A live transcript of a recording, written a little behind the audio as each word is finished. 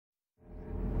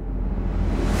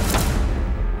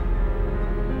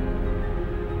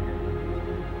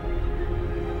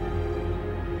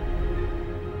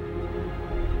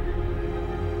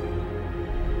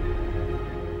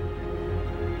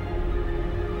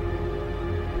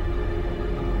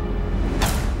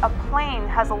plane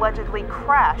has allegedly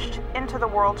crashed into the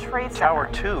World Trade Center. Tower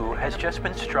 2 has just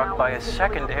been struck by a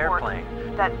second airplane.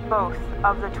 That both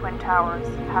of the Twin Towers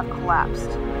have collapsed.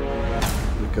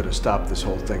 We could have stopped this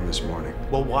whole thing this morning.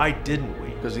 Well, why didn't we?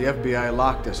 Because the FBI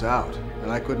locked us out,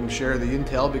 and I couldn't share the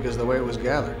intel because of the way it was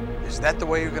gathered. Is that the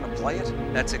way you're gonna play it?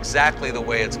 That's exactly the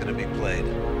way it's gonna be played.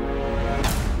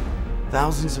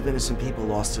 Thousands of innocent people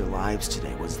lost their lives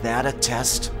today. Was that a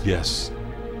test? Yes,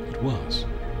 it was.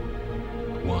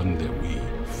 One that we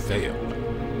failed.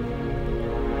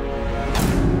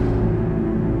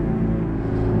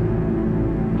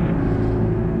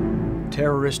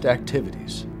 Terrorist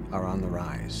activities are on the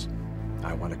rise.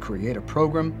 I want to create a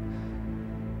program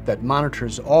that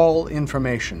monitors all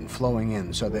information flowing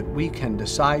in so that we can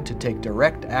decide to take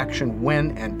direct action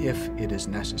when and if it is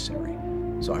necessary.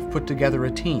 So I've put together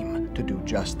a team to do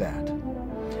just that.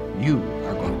 You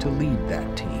are going to lead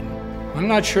that team. I'm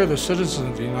not sure the citizens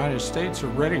of the United States are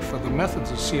ready for the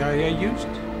methods the CIA uses.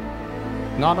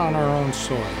 Not on our own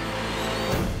soil.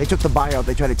 They took the buyout,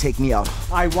 they tried to take me out.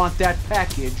 I want that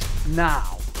package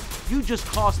now. You just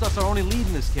cost us our only lead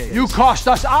in this case. You cost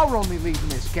us our only lead in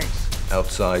this case.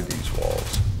 Outside these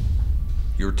walls,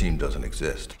 your team doesn't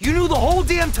exist. You knew the whole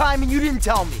damn time and you didn't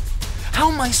tell me. How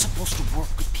am I supposed to work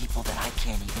with people that I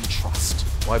can't even trust?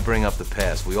 Why bring up the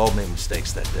past? We all made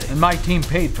mistakes that day. And my team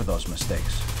paid for those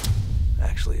mistakes.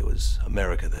 Actually, it was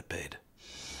America that paid.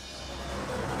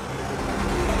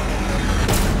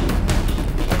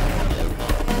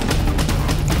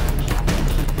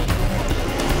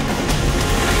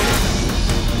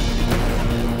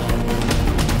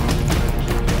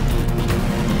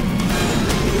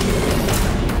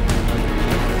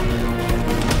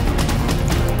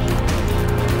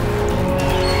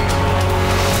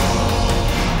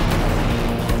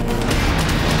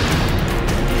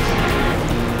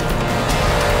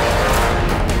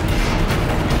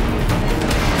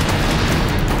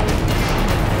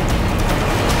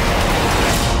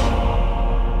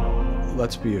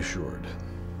 Let's be assured,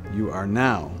 you are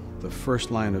now the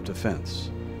first line of defense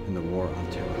in the war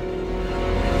on terror.